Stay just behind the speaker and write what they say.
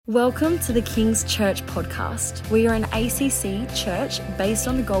Welcome to the King's Church podcast. We are an ACC church based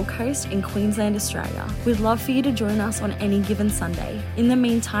on the Gold Coast in Queensland, Australia. We'd love for you to join us on any given Sunday. In the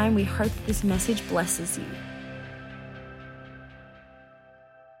meantime, we hope that this message blesses you.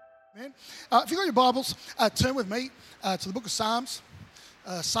 If you've got your Bibles, turn with me to the book of Psalms,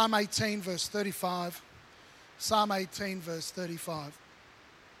 Psalm 18, verse 35. Psalm 18, verse 35. It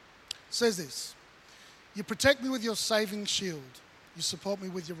says this: "You protect me with your saving shield. You support me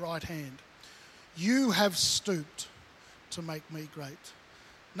with your right hand. You have stooped to make me great."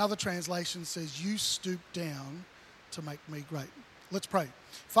 Another translation says, "You stooped down to make me great." Let's pray.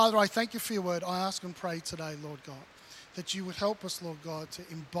 Father, I thank you for your word. I ask and pray today, Lord God, that you would help us, Lord God, to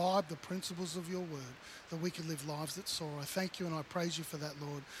imbibe the principles of your word, that we can live lives that soar. I thank you and I praise you for that,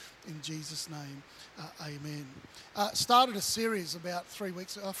 Lord, in Jesus' name, amen. Started a series about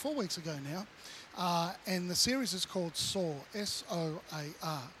 4 weeks ago now, and the series is called SOAR,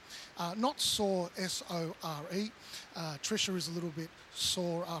 S-O-A-R. Not SOAR, S-O-R-E. Tricia is a little bit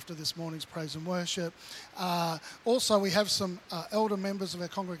sore after this morning's praise and worship. Also, we have some elder members of our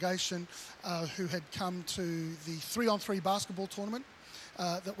congregation who had come to the 3-on-3 basketball tournament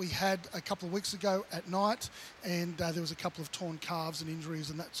that we had a couple of weeks ago at night, and there was a couple of torn calves and injuries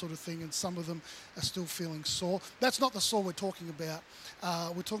and that sort of thing, and some of them are still feeling sore. That's not the sore we're talking about.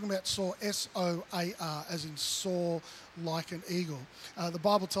 We're talking about soar, S-O-A-R, as in soar like an eagle. The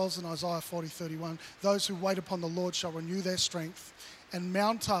Bible tells in Isaiah 40:31, "Those who wait upon the Lord shall renew their strength and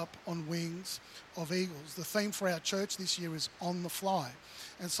mount up on wings of eagles." The theme for our church this year is on the fly.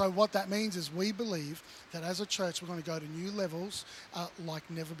 And so what that means is we believe that as a church we're going to go to new levels like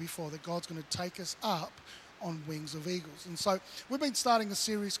never before, that God's going to take us up on wings of eagles. And so we've been starting a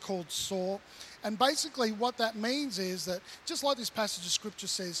series called Soar, and basically what that means is that, just like this passage of scripture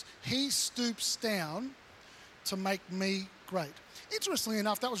says, he stoops down to make me great. Interestingly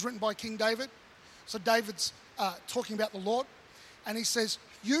enough, that was written by King David. So David's talking about the Lord, and he says,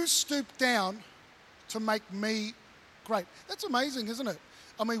 "You stoop down to make me great." That's amazing, isn't it?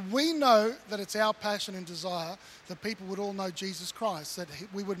 I mean, we know that it's our passion and desire that people would all know Jesus Christ, that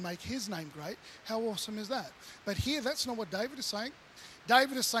we would make his name great. How awesome is that? But here, that's not what David is saying.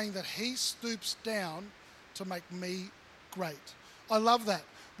 David is saying that he stoops down to make me great. I love that.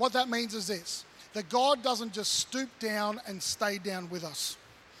 What that means is this: that God doesn't just stoop down and stay down with us.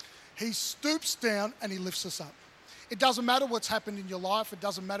 He stoops down and he lifts us up. It doesn't matter what's happened in your life. It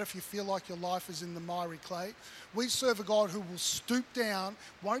doesn't matter if you feel like your life is in the miry clay. We serve a God who will stoop down,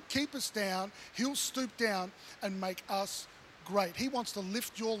 won't keep us down. He'll stoop down and make us great. He wants to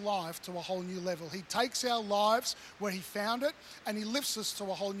lift your life to a whole new level. He takes our lives where he found it and he lifts us to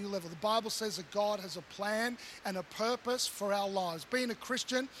a whole new level. The Bible says that God has a plan and a purpose for our lives. Being a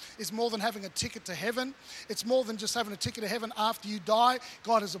Christian is more than having a ticket to heaven. It's more than just having a ticket to heaven after you die.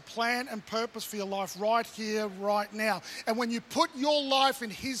 God has a plan and purpose for your life right here, right now. And when you put your life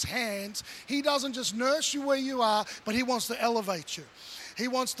in his hands, he doesn't just nurse you where you are, but he wants to elevate you. He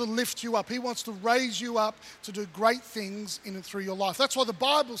wants to lift you up. He wants to raise you up to do great things in and through your life. That's why the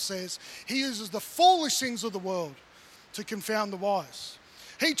Bible says he uses the foolish things of the world to confound the wise.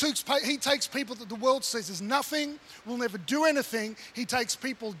 He takes people that the world says is nothing, will never do anything. He takes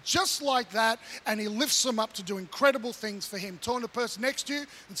people just like that and he lifts them up to do incredible things for him. Turn to the person next to you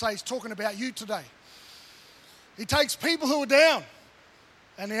and say, he's talking about you today. He takes people who are down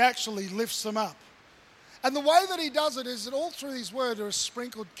and he actually lifts them up. And the way that he does it is that all through his word there are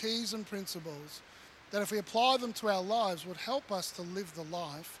sprinkled keys and principles that if we apply them to our lives would help us to live the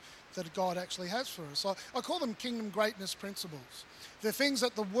life that God actually has for us. So I call them kingdom greatness principles. They're things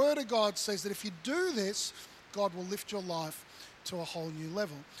that the word of God says that if you do this, God will lift your life to a whole new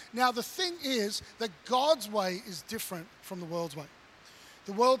level. Now the thing is that God's way is different from the world's way.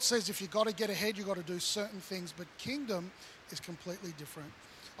 The world says if you've got to get ahead, you've got to do certain things, but kingdom is completely different.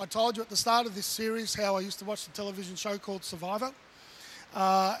 I told you at the start of this series how I used to watch the television show called Survivor,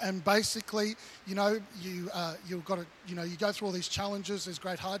 and basically, you go through all these challenges. There's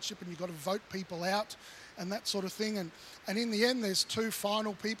great hardship, and you've got to vote people out, and that sort of thing. And in the end, there's 2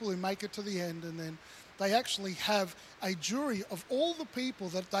 final people who make it to the end, and then they actually have a jury of all the people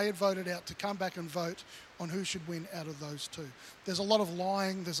that they had voted out to come back and vote on who should win out of those 2. There's a lot of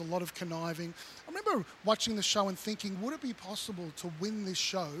lying, there's a lot of conniving. I remember watching the show and thinking, would it be possible to win this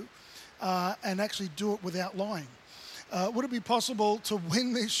show and actually do it without lying? would it be possible to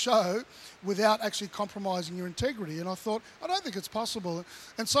win this show without actually compromising your integrity? And I thought, I don't think it's possible.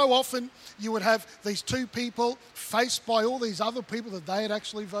 And so often you would have these two people faced by all these other people that they had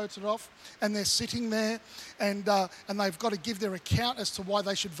actually voted off, and they're sitting there and they've got to give their account as to why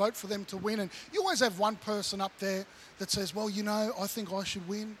they should vote for them to win. And you always have one person up there that says, well, you know, I think I should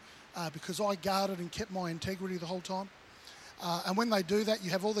win because I guarded and kept my integrity the whole time. And when they do that,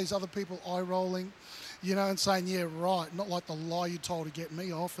 you have all these other people eye-rolling, you know, and saying, yeah, right, not like the lie you told to get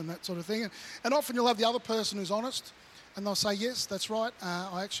me off and that sort of thing. And often you'll have the other person who's honest, and they'll say, yes, that's right,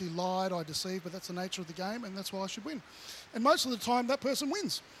 I actually lied, I deceived, but that's the nature of the game, and that's why I should win. And most of the time, that person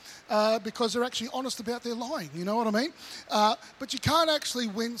wins because they're actually honest about their lying, you know what I mean? But you can't actually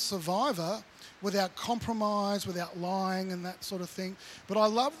win Survivor without compromise, without lying and that sort of thing. But I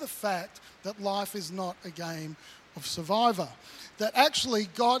love the fact that life is not a game of Survivor. That actually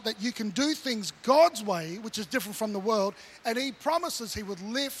that you can do things God's way, which is different from the world, and He promises He would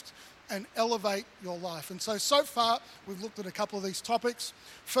lift and elevate your life. And so far, we've looked at a couple of these topics.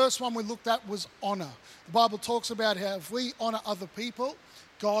 First one we looked at was honour. The Bible talks about how if we honour other people,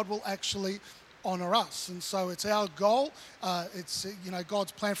 God will actually honour us. And so it's our goal, it's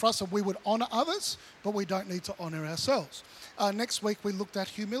God's plan for us that we would honour others, but we don't need to honour ourselves. Next week we looked at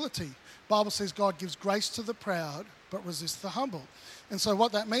humility. The Bible says God gives grace to the proud, but resists the humble. And so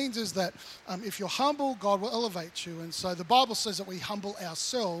what that means is that if you're humble, God will elevate you. And so the Bible says that we humble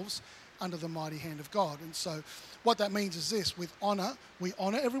ourselves under the mighty hand of God. And so what that means is this: with honour, we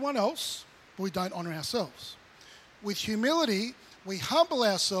honour everyone else, but we don't honour ourselves. With humility, we humble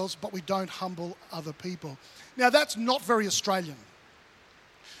ourselves, but we don't humble other people. Now, that's not very Australian,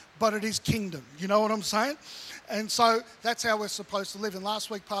 but it is kingdom. You know what I'm saying? And so that's how we're supposed to live. And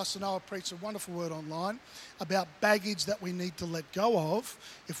last week, Pastor Noah preached a wonderful word online about baggage that we need to let go of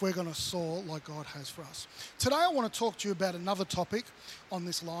if we're going to soar like God has for us. Today, I want to talk to you about another topic on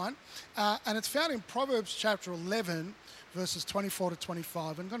this line, and it's found in Proverbs chapter 11, verses 24 to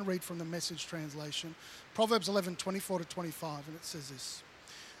 25. I'm going to read from the Message translation. Proverbs 11, 24 to 25, and it says this: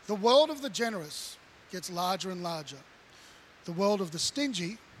 "The world of the generous gets larger and larger. The world of the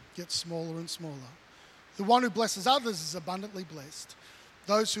stingy gets smaller and smaller. The one who blesses others is abundantly blessed.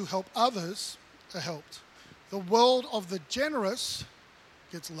 Those who help others are helped. The world of the generous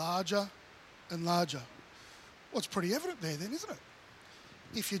gets larger and larger." Well, it's pretty evident there then, isn't it?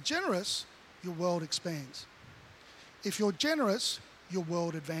 If you're generous, your world expands. If you're generous, your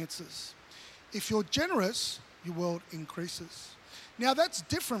world advances. If you're generous, your world increases. Now, that's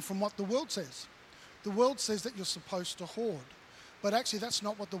different from what the world says. The world says that you're supposed to hoard. But actually, that's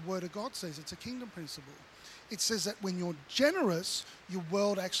not what the Word of God says. It's a kingdom principle. It says that when you're generous, your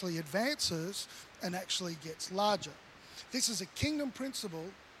world actually advances and actually gets larger. This is a kingdom principle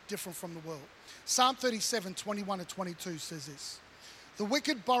different from the world. Psalm 37, 21 to 22 says this: "The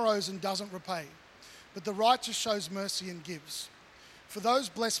wicked borrows and doesn't repay, but the righteous shows mercy and gives. For those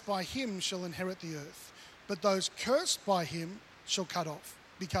blessed by him shall inherit the earth, but those cursed by him shall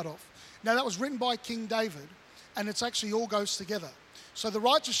be cut off." Now, that was written by King David, and it's actually all goes together. So the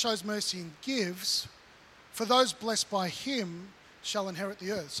righteous shows mercy and gives, for those blessed by him shall inherit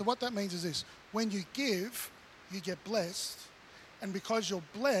the earth. So what that means is this: when you give, you get blessed, and because you're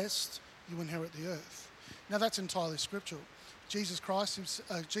blessed, you inherit the earth. Now, that's entirely scriptural. Jesus Christ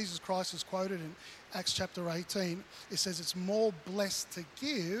is quoted in Acts chapter 18. It says it's more blessed to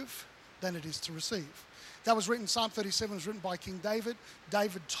give than it is to receive. That was written, Psalm 37 was written by King David.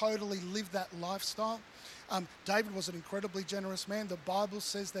 David totally lived that lifestyle. David was an incredibly generous man. The Bible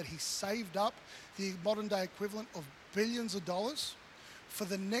says that he saved up the modern day equivalent of billions of dollars for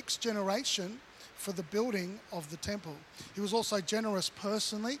the next generation for the building of the temple. He was also generous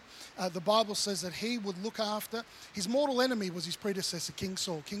personally. The Bible says that he would look after, his mortal enemy was his predecessor, King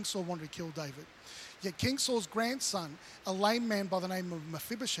Saul. King Saul wanted to kill David. Yet King Saul's grandson, a lame man by the name of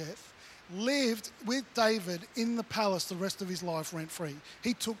Mephibosheth, lived with David in the palace the rest of his life rent-free.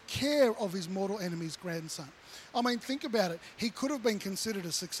 He took care of his mortal enemy's grandson. I mean, think about it. He could have been considered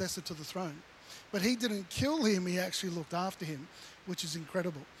a successor to the throne, but he didn't kill him. He actually looked after him, which is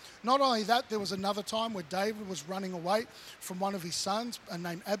incredible. Not only that, there was another time where David was running away from one of his sons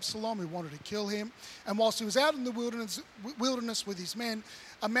named Absalom, who wanted to kill him. And whilst he was out in the wilderness with his men,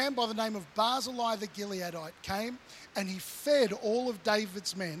 a man by the name of Barzillai the Gileadite came, and he fed all of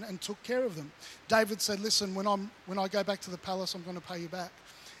David's men and took care of them. David said, "Listen, when I go back to the palace, I'm going to pay you back."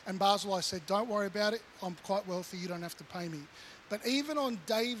 And Barzillai said, "Don't worry about it. I'm quite wealthy. You don't have to pay me." But even on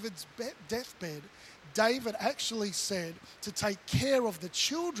David's deathbed, David actually said to take care of the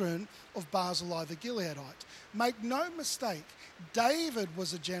children of Barzillai the Gileadite. Make no mistake, David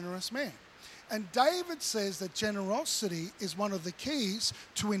was a generous man. And David says that generosity is one of the keys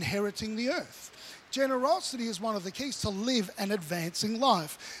to inheriting the earth. Generosity is one of the keys to live an advancing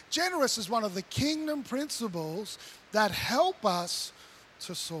life. Generous is one of the kingdom principles that help us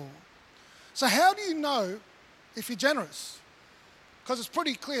to soar. So how do you know if you're generous? Because it's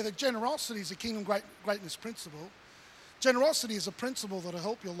pretty clear that generosity is a kingdom greatness principle. Generosity is a principle that will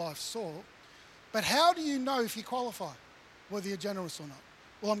help your life soar. But how do you know if you qualify, whether you're generous or not?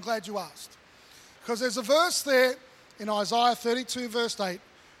 Well, I'm glad you asked. Because there's a verse there in Isaiah 32 verse 8,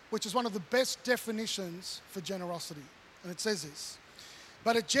 which is one of the best definitions for generosity. And it says this: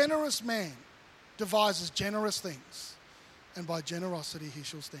 "But a generous man devises generous things, and by generosity he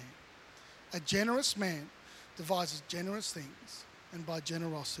shall stand." A generous man devises generous things, and by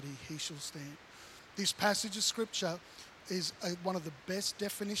generosity he shall stand. This passage of scripture is one of the best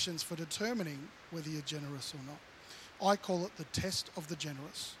definitions for determining whether you're generous or not. I call it the test of the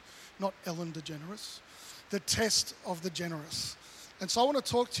generous, not Ellen DeGeneres, the test of the generous. And so I want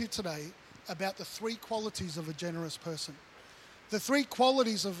to talk to you today about the three qualities of a generous person. The three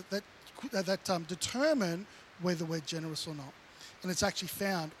qualities that determine whether we're generous or not. And it's actually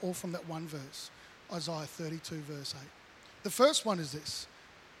found all from that one verse, Isaiah 32 verse 8. The first one is this: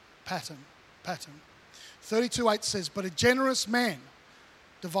 pattern. 32:8 says, "But a generous man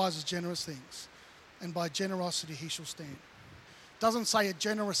devises generous things, and by generosity he shall stand." Doesn't say a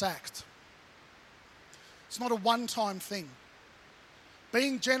generous act. It's not a one-time thing.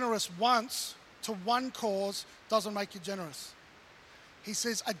 Being generous once to one cause doesn't make you generous. He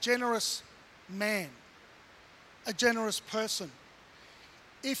says a generous man, a generous person.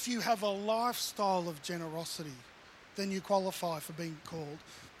 If you have a lifestyle of generosity, then you qualify for being called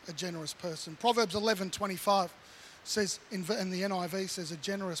a generous person. Proverbs 11:25 says, in the NIV says, "A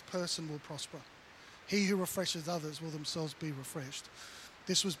generous person will prosper. He who refreshes others will themselves be refreshed."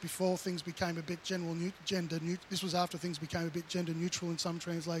 This was before things became a bit This was after things became a bit gender neutral in some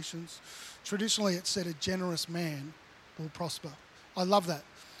translations. Traditionally, it said a generous man will prosper. I love that.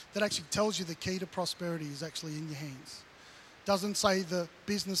 That actually tells you the key to prosperity is actually in your hands. Doesn't say the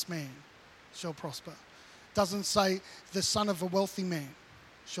businessman shall prosper. Doesn't say the son of a wealthy man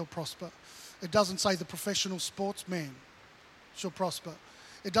shall prosper. It doesn't say the professional sportsman shall prosper.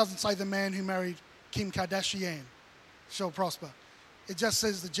 It doesn't say the man who married Kim Kardashian shall prosper. It just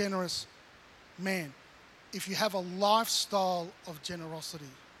says the generous man. If you have a lifestyle of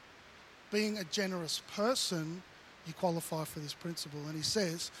generosity, being a generous person, you qualify for this principle. And he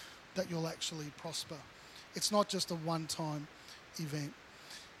says that you'll actually prosper. It's not just a one-time event.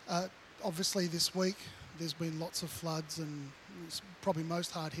 Obviously this week there's been lots of floods, and it's probably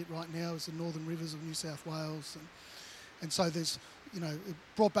most hard hit right now is the northern rivers of New South Wales. And so there's, it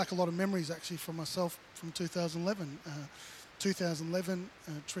brought back a lot of memories actually for myself from 2011. 2011,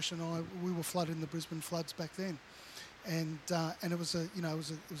 Trish and I, we were flooded in the Brisbane floods back then, and it was a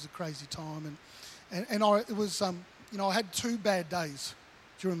crazy time, I had 2 bad days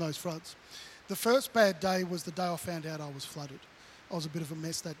during those floods. The first bad day was the day I found out I was flooded. I was a bit of a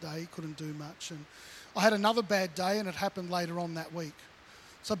mess that day, couldn't do much, and I had another bad day, and it happened later on that week.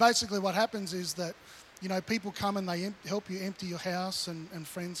 So basically, what happens is that people come and they help you empty your house, and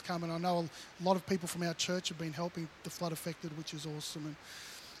friends come. And I know a lot of people from our church have been helping the flood affected, which is awesome.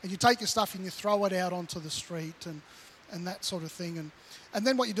 And you take your stuff and you throw it out onto the street and that sort of thing. And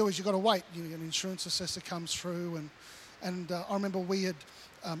then what you do is you've got to wait. An insurance assessor comes through. And I remember we had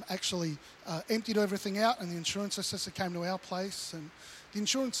actually emptied everything out, and the insurance assessor came to our place. And the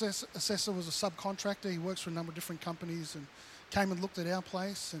insurance assessor was a subcontractor. He works for a number of different companies, and came and looked at our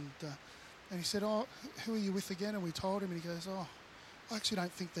place. And he said, "Oh, who are you with again?" And we told him, and he goes, "Oh, I actually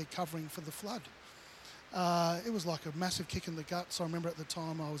don't think they're covering for the flood." It was like a massive kick in the guts. I remember at the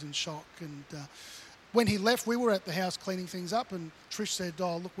time I was in shock. And when he left, we were at the house cleaning things up, and Trish said,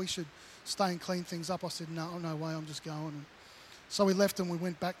 "Oh, look, we should stay and clean things up." I said, no way, I'm just going. And so we left and we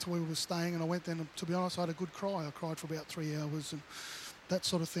went back to where we were staying, and I went there, and to be honest, I had a good cry. I cried for about 3 hours and that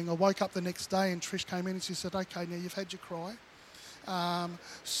sort of thing. I woke up the next day, and Trish came in and she said, "Okay, now you've had your cry.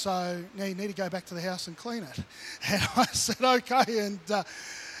 So now you need to go back to the house and clean it." And I said, "Okay."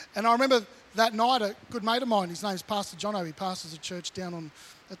 And I remember that night a good mate of mine, his name's Pastor Jono, he pastors a church down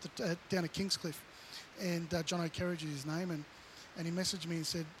at Kingscliff, and Jono Kerridge is his name, and he messaged me and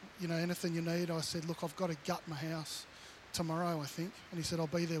said, "Anything you need?" I said, "Look, I've got to gut my house tomorrow, I think." And he said, "I'll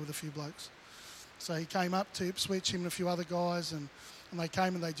be there with a few blokes." So he came up to Ipswich, him and a few other guys, and they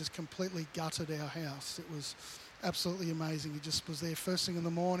came and they just completely gutted our house. It was absolutely amazing. He just was there first thing in the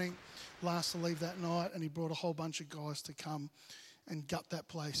morning, last to leave that night, and he brought a whole bunch of guys to come and gut that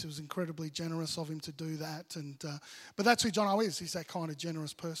place. It was incredibly generous of him to do that. But that's who Jono is. He's that kind of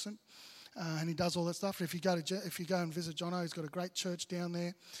generous person. and he does all that stuff. If you go and visit Jono, he's got a great church down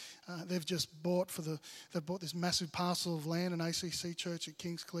there. They've just bought this massive parcel of land, an ACC church at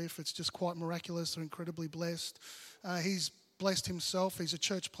Kingscliff. It's just quite miraculous. They're incredibly blessed. He's blessed himself. He's a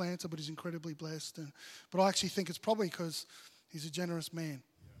church planter, but he's incredibly blessed. But I actually think it's probably because he's a generous man.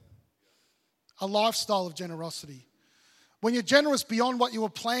 A lifestyle of generosity. When you're generous beyond what you were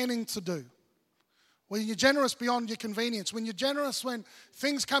planning to do. When you're generous beyond your convenience. When you're generous when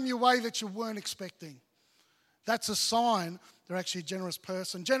things come your way that you weren't expecting. That's a sign they're actually a generous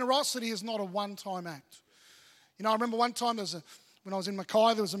person. Generosity is not a one-time act. You know, I remember one time when I was in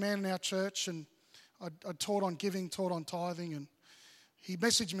Mackay, there was a man in our church, and I taught on giving, taught on tithing, and he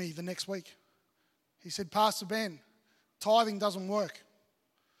messaged me the next week. He said, Pastor Ben, tithing doesn't work.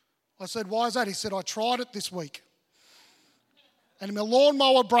 I said, why is that? He said, I tried it this week, and my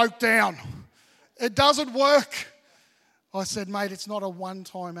lawnmower broke down. It doesn't work. I said, mate, it's not a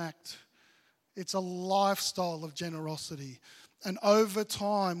one-time act. It's a lifestyle of generosity. And over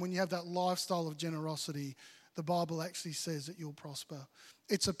time, when you have that lifestyle of generosity, the Bible actually says that you'll prosper.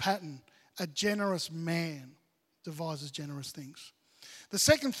 It's a pattern. A generous man devises generous things. The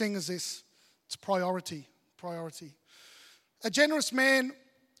second thing is this. It's priority. Priority. A generous man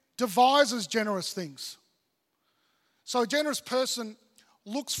devises generous things. So a generous person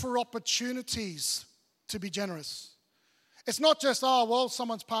looks for opportunities to be generous. It's not just,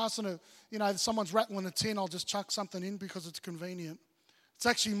 someone's passing someone's rattling a tin, I'll just chuck something in because it's convenient. It's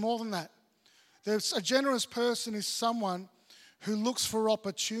actually more than that. There's a generous person is someone who looks for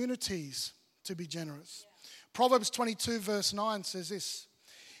opportunities to be generous. Yeah. Proverbs 22 verse 9 says this,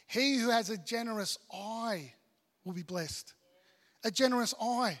 he who has a generous eye will be blessed. Yeah. A generous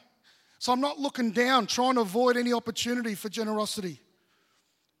eye. So I'm not looking down, trying to avoid any opportunity for generosity.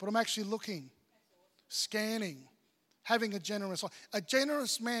 But I'm actually looking, scanning, having a generous eye. A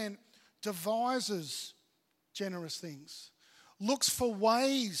generous man devises generous things, looks for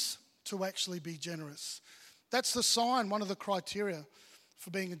ways to actually be generous. That's the sign, one of the criteria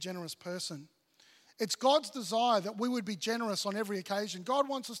for being a generous person. It's God's desire that we would be generous on every occasion. God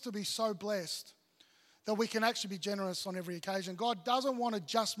wants us to be so blessed that we can actually be generous on every occasion. God doesn't want to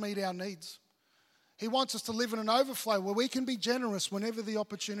just meet our needs. He wants us to live in an overflow where we can be generous whenever the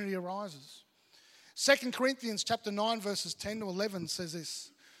opportunity arises. 2 Corinthians chapter 9 verses 10 to 11 says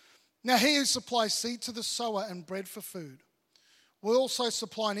this, now he who supplies seed to the sower and bread for food will also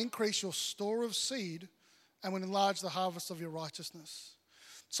supply and increase your store of seed and will enlarge the harvest of your righteousness.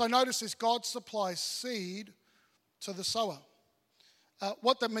 So notice this, God supplies seed to the sower.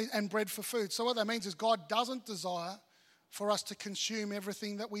 What that means, and bread for food. So what that means is God doesn't desire for us to consume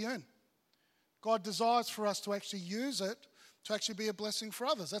everything that we earn. God desires for us to actually use it to actually be a blessing for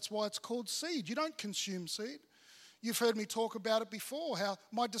others. That's why it's called seed. You don't consume seed. You've heard me talk about it before, how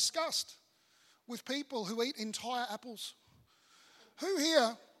my disgust with people who eat entire apples. Who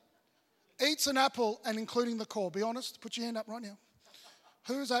here eats an apple and including the core? Be honest. Put your hand up right now.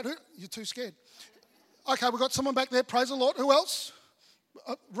 Who is that? Who? You're too scared. Okay, we've got someone back there. Praise the Lord. Who else?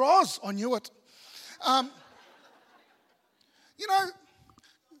 Roz. I knew it. No,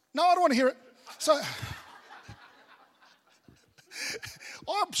 I don't want to hear it. So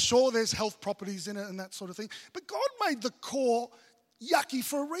I'm sure there's health properties in it and that sort of thing. But God made the core yucky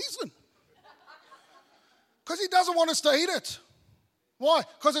for a reason. Because he doesn't want us to eat it. Why?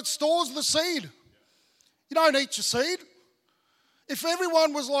 Because it stores the seed. You don't eat your seed. If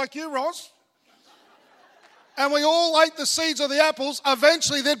everyone was like you, Roz, and we all ate the seeds of the apples,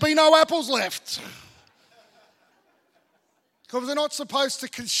 eventually there'd be no apples left. Because we're not supposed to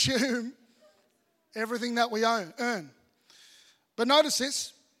consume everything that we earn. But notice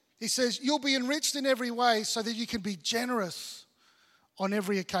this. He says, you'll be enriched in every way so that you can be generous on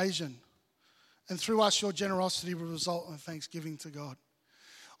every occasion. And through us, your generosity will result in thanksgiving to God.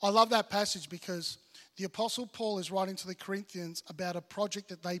 I love that passage because the Apostle Paul is writing to the Corinthians about a project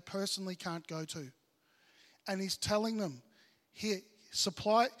that they personally can't go to. And he's telling them, here,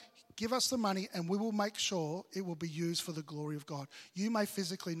 give us the money and we will make sure it will be used for the glory of God. You may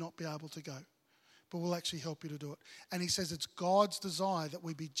physically not be able to go, but we'll actually help you to do it. And he says it's God's desire that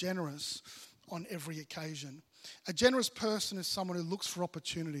we be generous on every occasion. A generous person is someone who looks for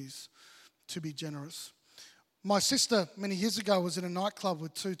opportunities to be generous. My sister, many years ago, was in a nightclub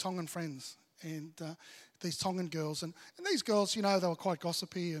with two Tongan friends and these Tongan girls. And these girls, they were quite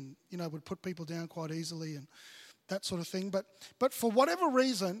gossipy and, would put people down quite easily and that sort of thing. But for whatever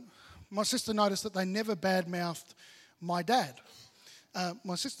reason, my sister noticed that they never bad-mouthed my dad.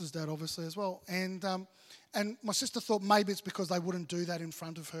 My sister's dad, obviously, as well. And my sister thought maybe it's because they wouldn't do that in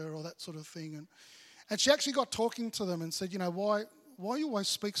front of her or that sort of thing. And she actually got talking to them and said, why why you always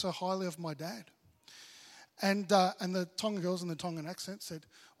speak so highly of my dad? And the Tongan girls in the Tongan accent said,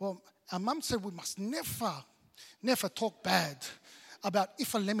 well, our mum said we must never talk bad about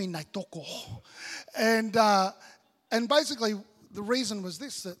Ifalemi Naitoko. And basically the reason was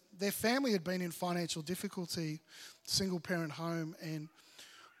this, that their family had been in financial difficulty, single-parent home, and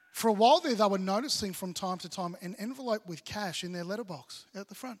for a while there they were noticing from time to time an envelope with cash in their letterbox out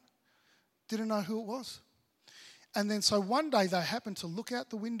the front. Didn't know who it was. And then so one day they happened to look out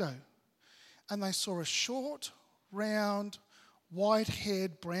the window and they saw a short, round,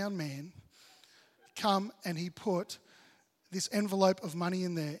 white-haired brown man come, and he put this envelope of money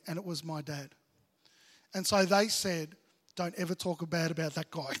in there, and it was my dad. And so they said, don't ever talk bad about that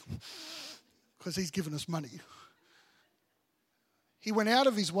guy because he's given us money. He went out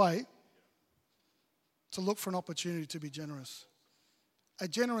of his way to look for an opportunity to be generous. A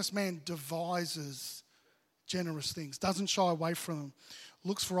generous man devises generous things, doesn't shy away from them,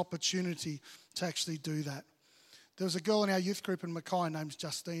 looks for opportunity to actually do that. There was a girl in our youth group in Mackay named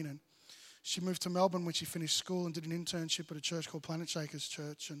Justine, and she moved to Melbourne when she finished school and did an internship at a church called Planet Shakers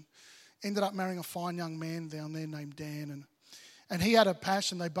Church, and ended up marrying a fine young man down there named Dan. And he had a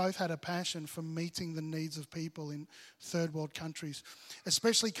passion, they both had a passion for meeting the needs of people in third world countries,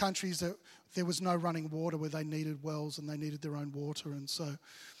 especially countries that there was no running water, where they needed wells and they needed their own water. And so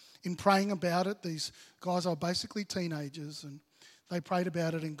in praying about it, these guys are basically teenagers, and they prayed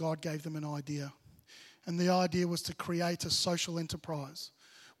about it and God gave them an idea. And the idea was to create a social enterprise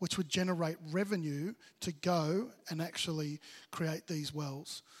which would generate revenue to go and actually create these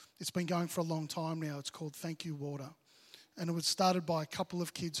wells. It's been going for a long time now. It's called Thank You Water. And it was started by a couple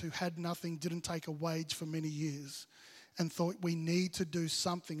of kids who had nothing, didn't take a wage for many years, and thought we need to do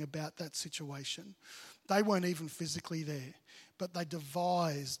something about that situation. They weren't even physically there, but they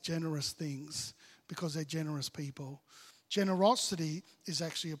devised generous things because they're generous people. Generosity is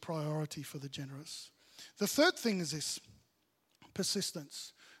actually a priority for the generous. The third thing is this,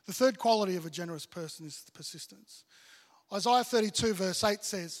 persistence. The third quality of a generous person is persistence. Isaiah 32 verse 8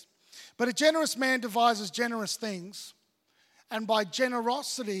 says, but a generous man devises generous things, and by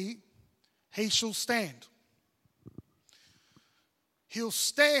generosity he shall stand. He'll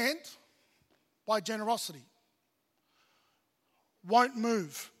stand by generosity. Won't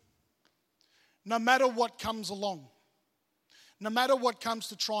move. No matter what comes along. No matter what comes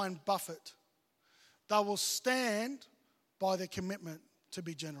to try and buffet. They will stand by their commitment to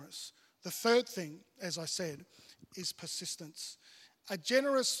be generous. The third thing, as I said, is persistence. A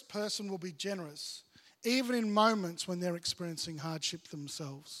generous person will be generous even in moments when they're experiencing hardship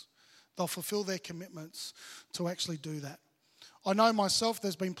themselves. They'll fulfill their commitments to actually do that. I know myself,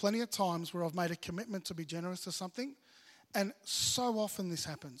 there's been plenty of times where I've made a commitment to be generous to something, and so often this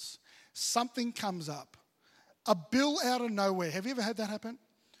happens. Something comes up. A bill out of nowhere. Have you ever had that happen?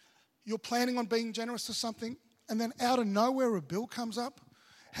 You're planning on being generous to something, and then out of nowhere a bill comes up.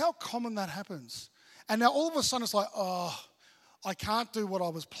 How common that happens. And now all of a sudden it's like, oh, I can't do what I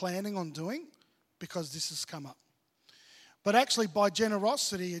was planning on doing because this has come up. But actually by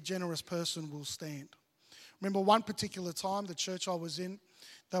generosity, a generous person will stand. Remember one particular time, the church I was in,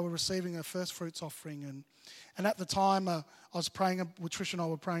 they were receiving a first fruits offering. And at the time, I was praying, with Trish and I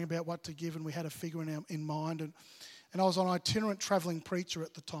were praying about what to give, and we had a figure in mind. And I was an itinerant travelling preacher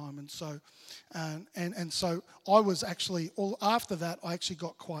at the time. And so I was actually, after that, I actually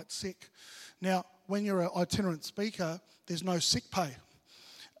got quite sick. Now, when you're an itinerant speaker, there's no sick pay.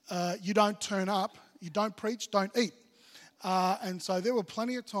 You don't turn up, you don't preach, don't eat. And so there were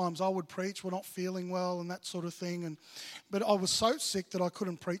plenty of times I would preach, we're not feeling well and that sort of thing. But I was so sick that I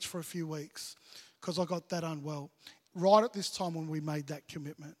couldn't preach for a few weeks because I got that unwell. Right at this time when we made that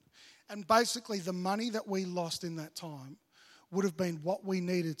commitment. And basically the money that we lost in that time would have been what we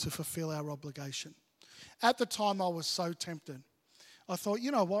needed to fulfill our obligation. At the time I was so tempted. I thought,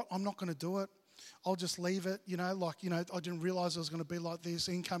 you know what, I'm not going to do it. I'll just leave it, I didn't realise it was going to be like this.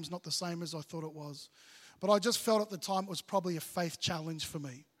 Income's not the same as I thought it was. But I just felt at the time it was probably a faith challenge for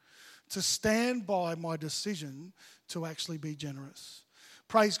me to stand by my decision to actually be generous.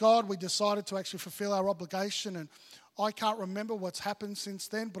 Praise God, we decided to actually fulfill our obligation, and I can't remember what's happened since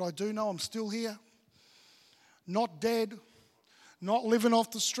then, but I do know I'm still here. Not dead, not living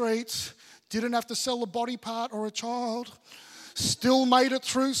off the streets, didn't have to sell a body part or a child, still made it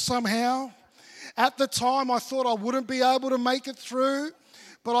through somehow. At the time, I thought I wouldn't be able to make it through,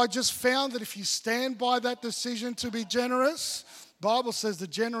 but I just found that if you stand by that decision to be generous, the Bible says the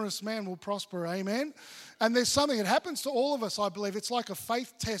generous man will prosper, amen? And there's something that happens to all of us, I believe. It's like a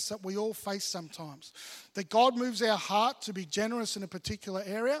faith test that we all face sometimes. That God moves our heart to be generous in a particular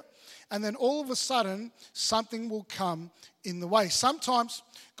area, and then all of a sudden, something will come in the way. Sometimes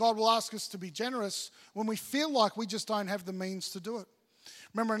God will ask us to be generous when we feel like we just don't have the means to do it.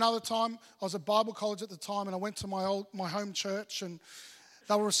 Remember another time, I was at Bible college at the time, and I went to my home church, and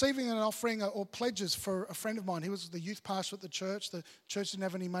they were receiving an offering or pledges for a friend of mine. He was the youth pastor at the church. The church didn't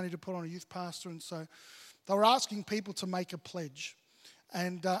have any money to put on a youth pastor, and so they were asking people to make a pledge.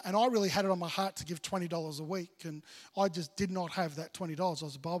 And I really had it on my heart to give $20 a week, and I just did not have that $20. I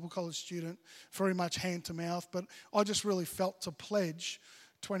was a Bible college student, very much hand to mouth, but I just really felt to pledge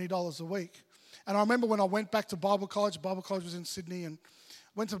 $20 a week. And I remember when I went back to Bible college was in Sydney, and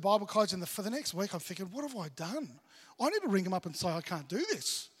went to Bible college, and for the next week I'm thinking, what have I done? I need to ring them up and say I can't do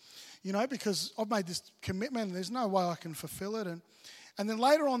this, because I've made this commitment and there's no way I can fulfill it. And then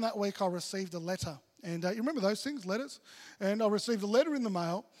later on that week I received a letter. And you remember those things, letters? And I received a letter in the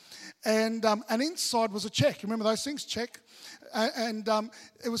mail, and inside was a check. You remember those things, check? And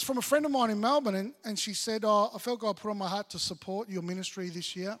it was from a friend of mine in Melbourne, and she said, I felt God put on my heart to support your ministry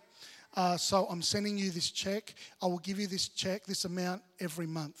this year. So I'm sending you this check. I will give you this check, this amount every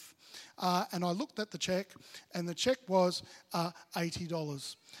month. And I looked at the check, and the check was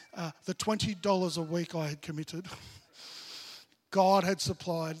 $80. The $20 a week I had committed, God had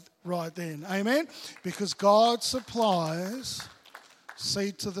supplied right then. Amen? Because God supplies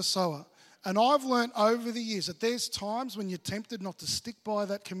seed to the sower. And I've learned over the years that there's times when you're tempted not to stick by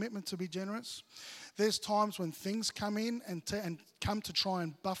that commitment to be generous. There's times when things come in and come to try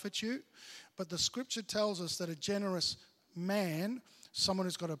and buffet you. But the scripture tells us that a generous man, someone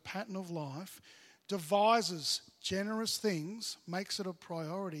who's got a pattern of life, devises generous things, makes it a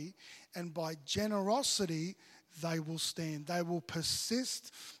priority, and by generosity, they will stand. They will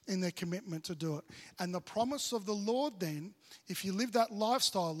persist in their commitment to do it. And the promise of the Lord then, if you live that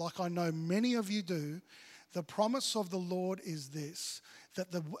lifestyle like I know many of you do, the promise of the Lord is this, that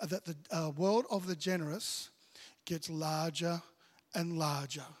the world of the generous gets larger and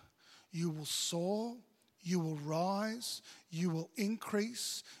larger. You will soar, you will rise, you will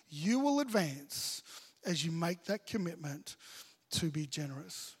increase, you will advance as you make that commitment to be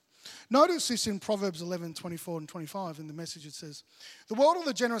generous. Notice this in Proverbs 11, 24 and 25. In the Message it says, the world of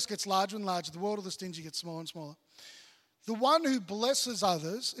the generous gets larger and larger. The world of the stingy gets smaller and smaller. The one who blesses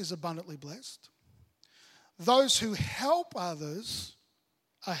others is abundantly blessed. Those who help others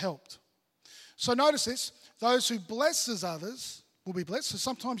are helped. So notice this. Those who blesses others will be blessed. So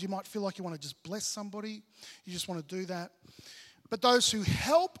sometimes you might feel like you want to just bless somebody. You just want to do that. But those who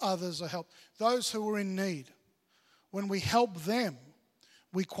help others are helped. Those who are in need. When we help them,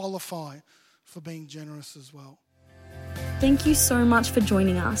 we qualify for being generous as well. Thank you so much for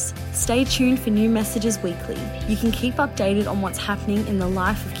joining us. Stay tuned for new messages weekly. You can keep updated on what's happening in the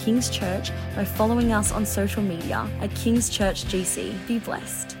life of King's Church by following us on social media at King's Church GC. Be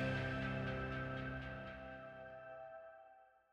blessed.